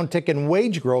slight downtick in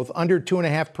wage growth, under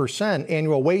 2.5%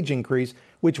 annual wage increase,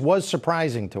 which was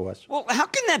surprising to us. Well, how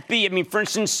can that be? I mean, for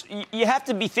instance, you have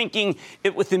to be thinking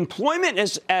with employment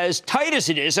as tight as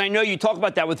it is. I know you talk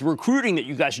about that with recruiting that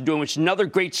you guys are doing, which is another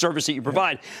great service that you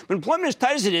provide. But employment as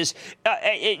tight as it is,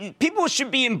 people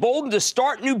should be emboldened to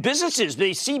start new businesses.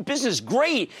 They see business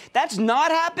great. That's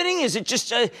not happening? Is it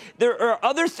just there are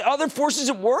other forces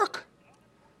at work?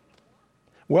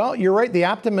 Well, you're right. The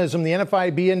optimism, the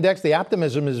NFIB index, the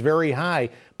optimism is very high.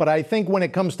 But I think when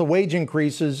it comes to wage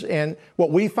increases, and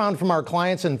what we found from our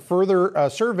clients in further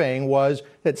surveying was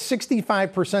that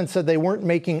 65% said they weren't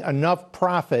making enough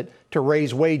profit to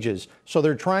raise wages. So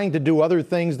they're trying to do other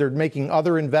things. They're making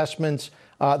other investments.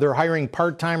 They're hiring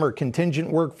part-time or contingent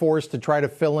workforce to try to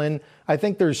fill in. I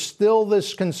think there's still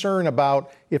this concern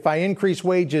about, if I increase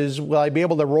wages, will I be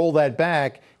able to roll that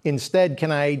back? Instead,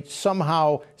 can I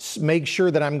somehow make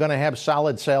sure that I'm going to have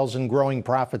solid sales and growing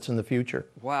profits in the future?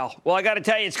 Wow. Well, I got to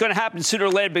tell you, it's going to happen sooner or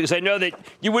later, because I know that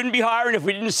you wouldn't be hiring if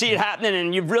we didn't see it happening,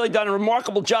 and you've really done a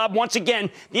remarkable job. Once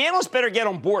again, the analysts better get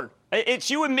on board.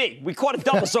 It's you and me. We caught a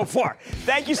double so far.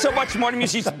 Thank you so much, Marty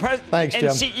Mucci, the president and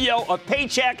CEO of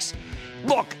Paychex.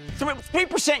 Look,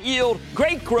 3% yield,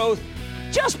 great growth.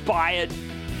 Just buy it.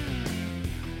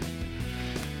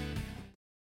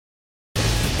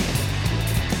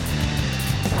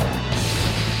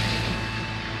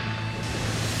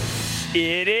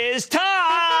 It is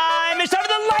time. It's time for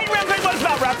the light round. What's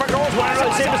about rap girls?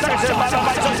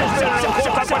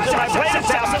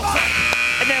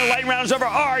 And then the light round is over.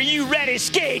 Are you ready?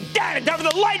 Skate down. Time for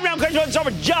the light round. It's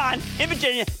over. John in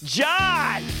Virginia.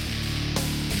 John.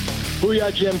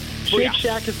 Booyah, Jim. Shake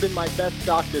Shack has been my best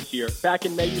stock this year. Back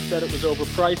in May, you said it was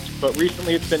overpriced, but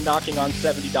recently it's been knocking on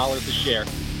 $70 a share.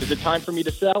 Is it time for me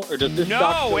to sell, or does this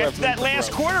stock still have after that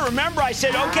last quarter, remember I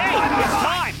said, okay, it's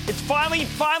time. It's finally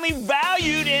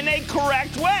valued in a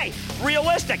correct way.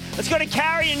 Realistic. Let's go to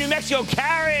Carrie in New Mexico.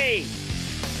 Carrie.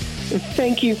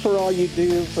 Thank you for all you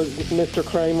do for Mr.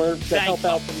 Cramer to help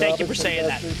out the Thank you for saying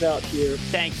that. Out here.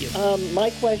 Thank you.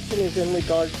 My question is in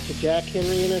regards to Jack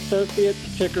Henry and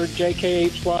Associates, ticker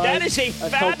JKHY. That is a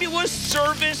fabulous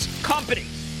service company,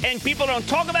 and people don't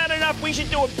talk about it enough. We should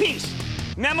do a piece.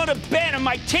 Memo to Ben and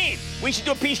my team. We should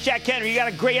do a piece, Jack Henry. You got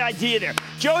a great idea there.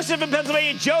 Joseph in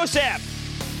Pennsylvania. Joseph.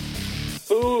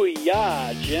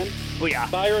 Booyah, Jim. Booyah.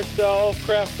 Buy or sell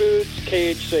Kraft Foods,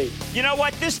 KHC. You know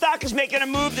what? This stock is making a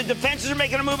move. The defenses are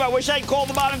making a move. I wish I called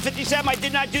the bottom 57. I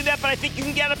did not do that, but I think you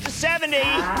can get up to 70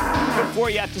 before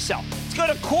you have to sell. Let's go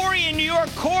to Corey in New York.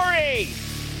 Corey.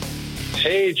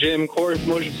 Hey, Jim. Corey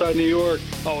from Oceanside, New York.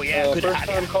 Oh, yeah. Good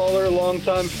first-time caller,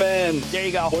 long-time fan. There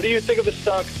you go. What do you think of the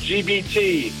stock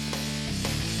GBT?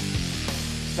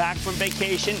 Back from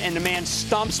vacation, and the man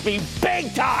stumps me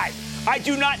big time. I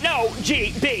do not know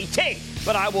GBT,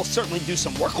 but I will certainly do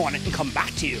some work on it and come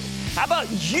back to you. How about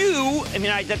you? I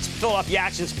mean, that's Philadelphia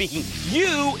accent speaking.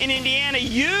 You in Indiana,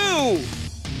 you.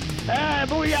 Hey,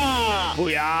 booyah.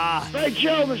 Booyah. Great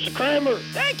show, Mr. Cramer.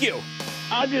 Thank you.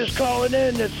 I'm just calling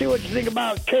in to see what you think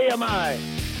about KMI.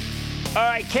 All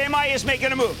right, KMI is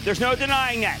making a move. There's no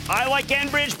denying that. I like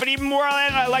Enbridge, but even more than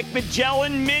that, I like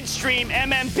Magellan Midstream,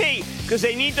 MMP, because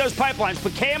they need those pipelines.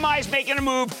 But KMI is making a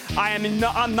move. I'm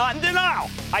not in denial.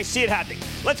 I see it happening.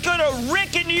 Let's go to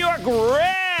Rick in New York.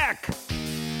 Rick!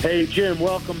 Hey, Jim,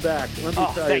 welcome back. Let me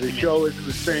tell you, the show isn't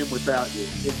the same without you.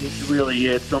 It really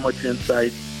is. So much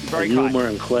insight, and humor,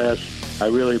 and class. I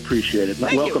really appreciate it.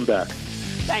 Welcome back.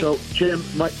 So, Jim,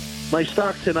 my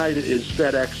stock tonight is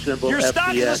FedEx symbol. Your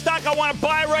stock FDX. is a stock I want to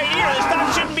buy right here. The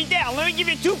stock shouldn't be down. Let me give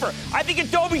you a twofer. I think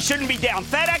Adobe shouldn't be down.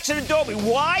 FedEx and Adobe.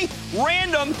 Why?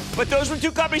 Random. But those were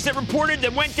two companies that reported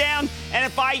that went down. And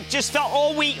if I just felt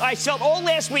all week, I felt all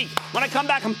last week. When I come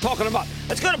back, I'm talking about.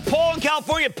 Let's go to Paul in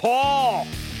California. Paul.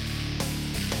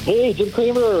 Hey, Jim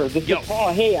Cramer. This is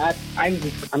Paul. Hey,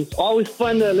 I'm always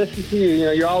fun to listen to you. You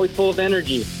know, you're always full of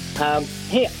energy.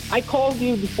 Hey, I called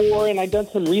you before, and I've done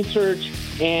some research,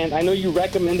 and I know you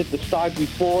recommended the stock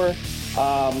before,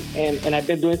 and I've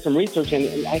been doing some research,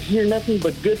 and I hear nothing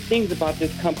but good things about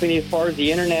this company as far as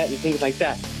the internet and things like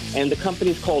that. And the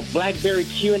company's called BlackBerry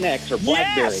QNX or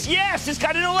BlackBerry. Yes, it's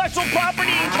got intellectual property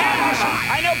in cash.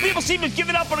 I know people seem to give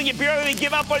it up on it, barely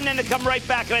give up on it, and then they come right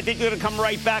back, and I think they're going to come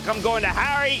right back. I'm going to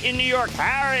Harry in New York.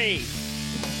 Harry.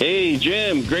 Hey,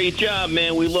 Jim, great job,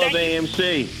 man. We love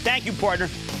AMC. Thank you, partner.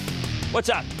 What's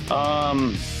up?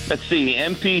 Let's see,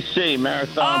 MPC,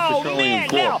 Marathon Petroleum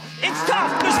Corp. Now, it's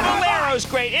tough because Valero's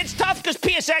great. It's tough because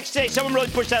PSX today, someone really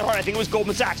pushed that hard. I think it was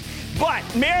Goldman Sachs. But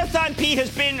Marathon Pete has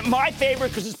been my favorite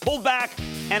because it's pulled back,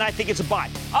 and I think it's a buy.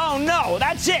 Oh, no,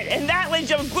 that's it. And that,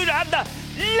 ladies and gentlemen, I have the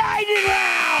Lightning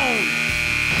Round.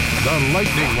 The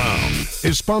Lightning Round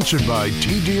is sponsored by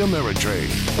TD Ameritrade.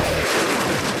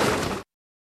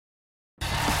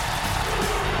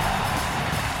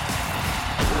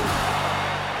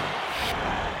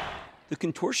 The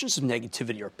contortions of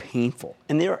negativity are painful,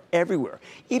 and they are everywhere,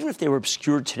 even if they were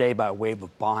obscured today by a wave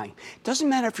of buying. It doesn't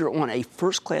matter if you're on a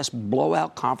first-class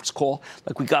blowout conference call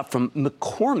like we got from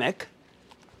McCormick,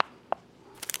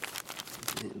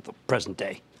 the present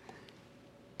day,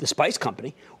 the spice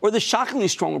company, or the shockingly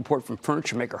strong report from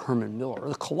furniture maker Herman Miller, or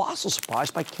the colossal surprise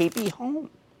by KB Home.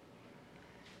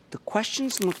 The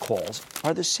questions and the calls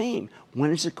are the same. When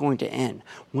is it going to end?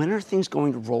 When are things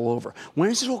going to roll over? When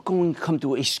is it all going to come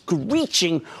to a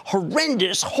screeching,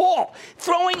 horrendous halt,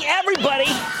 throwing everybody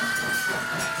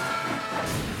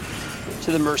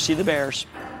to the mercy of the bears?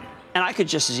 And I could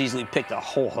just as easily pick a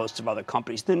whole host of other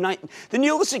companies. The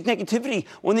nihilistic negativity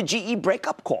on the GE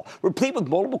breakup call, replete with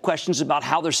multiple questions about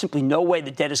how there's simply no way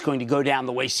the debt is going to go down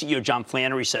the way CEO John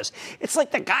Flannery says. It's like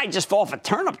the guy just fell off a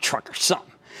turnip truck or something.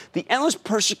 The endless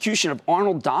persecution of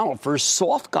Arnold Donald for his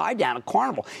soft guy down at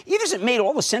Carnival, even as it made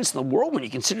all the sense in the world when you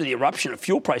consider the eruption of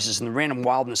fuel prices and the random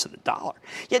wildness of the dollar.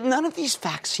 Yet none of these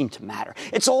facts seem to matter.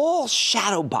 It's all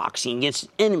shadow boxing against an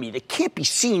enemy that can't be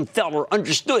seen, felt, or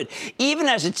understood, even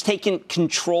as it's taken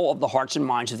control of the hearts and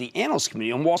minds of the analyst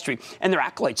community on Wall Street and their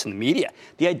acolytes in the media.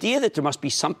 The idea that there must be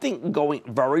something going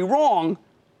very wrong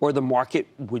or the market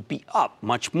would be up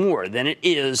much more than it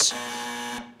is.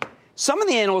 Some of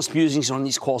the analyst musings on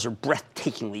these calls are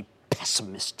breathtakingly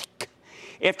pessimistic.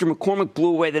 After McCormick blew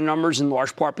away the numbers in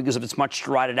large part because of its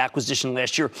much-derided acquisition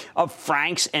last year of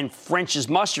Frank's and French's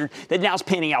Mustard that now is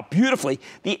panning out beautifully,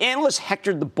 the analysts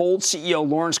hectored the bold CEO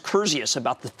Lawrence Kurzius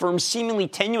about the firm's seemingly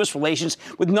tenuous relations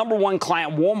with number one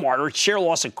client Walmart or its share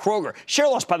loss at Kroger. Share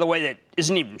loss, by the way, that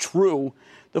isn't even true.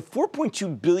 The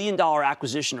 $4.2 billion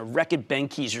acquisition of Reckitt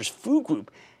Benckiser's food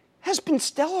group has been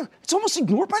stellar. It's almost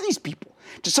ignored by these people.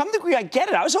 To some degree, I get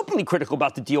it. I was openly critical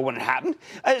about the deal when it happened.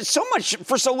 So much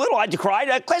for so little, I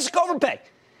decried. Classic overpay.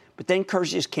 But then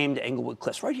Kurzius came to Englewood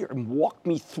Cliffs right here and walked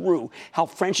me through how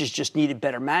French has just needed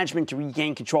better management to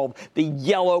regain control of the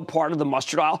yellow part of the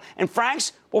mustard aisle. And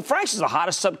Frank's, well, Frank's is the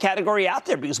hottest subcategory out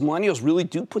there because millennials really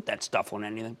do put that stuff on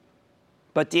anything.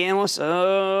 But the analysts,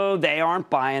 they aren't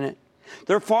buying it.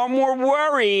 They're far more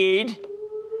worried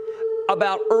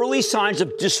about early signs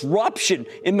of disruption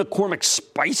in McCormick's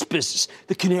spice business,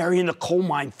 the canary in the coal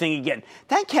mine thing again.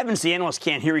 Thank heavens the analysts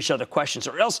can't hear each other questions,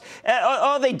 or else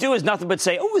all they do is nothing but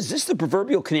say, oh, is this the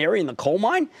proverbial canary in the coal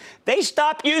mine? They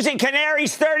stopped using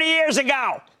canaries 30 years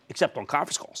ago, except on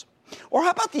conference calls. Or how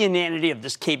about the inanity of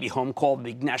this KB Home call, the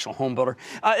big national home builder?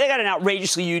 They got an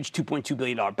outrageously huge $2.2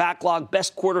 billion backlog,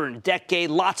 best quarter in a decade,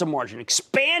 lots of margin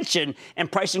expansion, and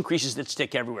price increases that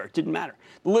stick everywhere. It didn't matter.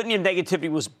 The litany of negativity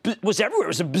was everywhere. It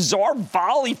was a bizarre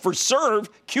volley for serve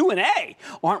Q&A.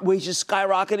 Aren't wages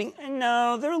skyrocketing?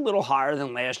 No, they're a little higher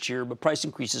than last year, but price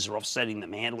increases are offsetting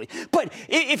them handily. But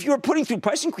if you're putting through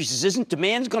price increases, isn't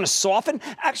demand going to soften?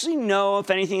 Actually, no. If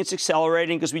anything, it's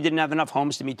accelerating because we didn't have enough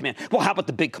homes to meet demand. Well, how about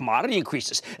the big commodity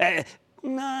increases?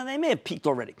 No, they may have peaked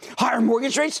already. Higher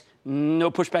mortgage rates? No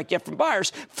pushback yet from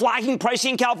buyers. Flagging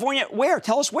pricing in California? Where?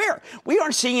 Tell us where. We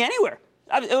aren't seeing anywhere.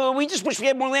 We just wish we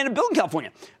had more land to build in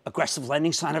California. Aggressive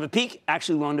lending, sign of a peak.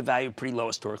 Actually, loan to value pretty low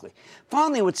historically.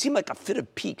 Finally, what seemed like a fit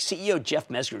of peak, CEO Jeff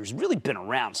Mezger, who's really been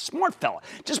around, smart fella,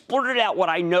 just blurted out what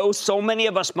I know so many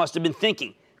of us must have been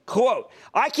thinking. Quote,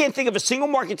 I can't think of a single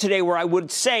market today where I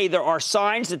would say there are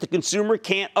signs that the consumer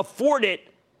can't afford it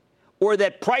or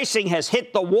that pricing has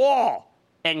hit the wall,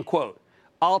 end quote.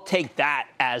 I'll take that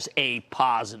as a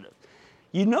positive.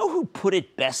 You know who put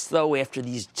it best, though, after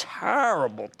these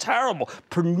terrible,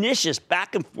 pernicious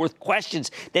back-and-forth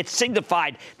questions that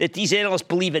signified that these analysts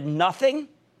believe in nothing?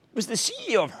 It was the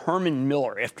CEO of Herman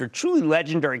Miller after a truly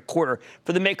legendary quarter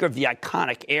for the maker of the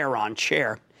iconic Aeron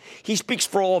chair. He speaks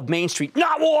for all of Main Street,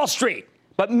 not Wall Street,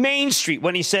 but Main Street,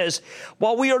 when he says,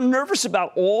 while we are nervous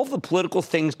about all the political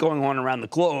things going on around the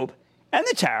globe and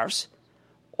the tariffs,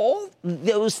 all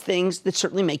those things that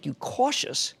certainly make you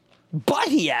cautious, but,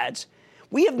 he adds,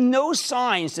 we have no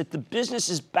signs that the business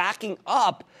is backing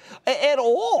up at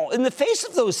all in the face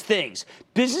of those things.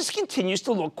 Business continues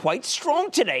to look quite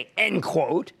strong today, end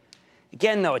quote.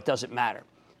 Again, though, it doesn't matter.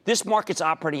 This market's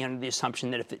operating under the assumption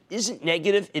that if it isn't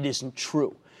negative, it isn't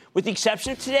true. With the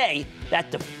exception of today,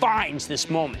 that defines this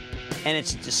moment. And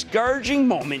it's a discouraging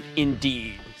moment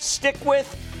indeed. Stick with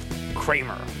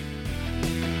Cramer.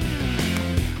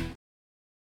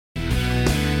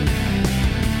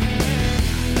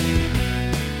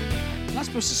 I'm not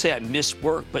supposed to say I missed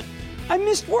work, but I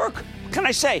missed work. What can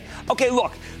I say? Okay,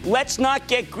 look, let's not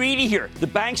get greedy here. The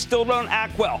banks still don't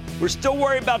act well. We're still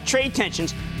worried about trade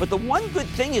tensions. But the one good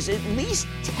thing is at least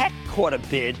tech caught a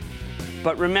bid.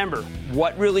 But remember,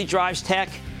 what really drives tech?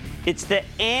 It's the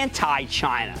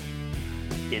anti-China.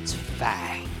 It's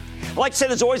FANG. I'd like to say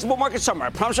there's always a bull market somewhere.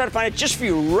 I promise I'll find it just for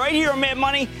you right here on Mad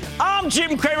Money. I'm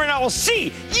Jim Cramer, and I will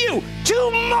see you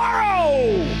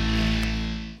tomorrow.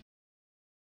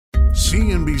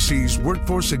 CNBC's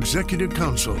Workforce Executive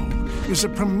Council is a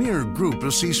premier group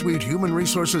of C-suite human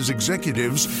resources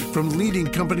executives from leading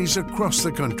companies across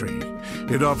the country.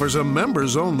 It offers a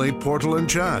members-only portal and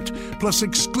chat, plus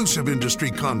exclusive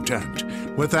industry content,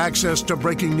 with access to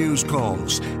breaking news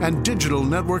calls and digital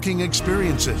networking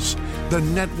experiences. The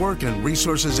network and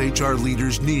resources HR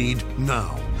leaders need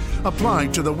now. Apply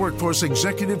to the Workforce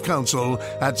Executive Council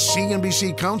at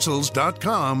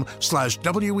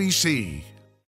cnbccouncils.com/WEC.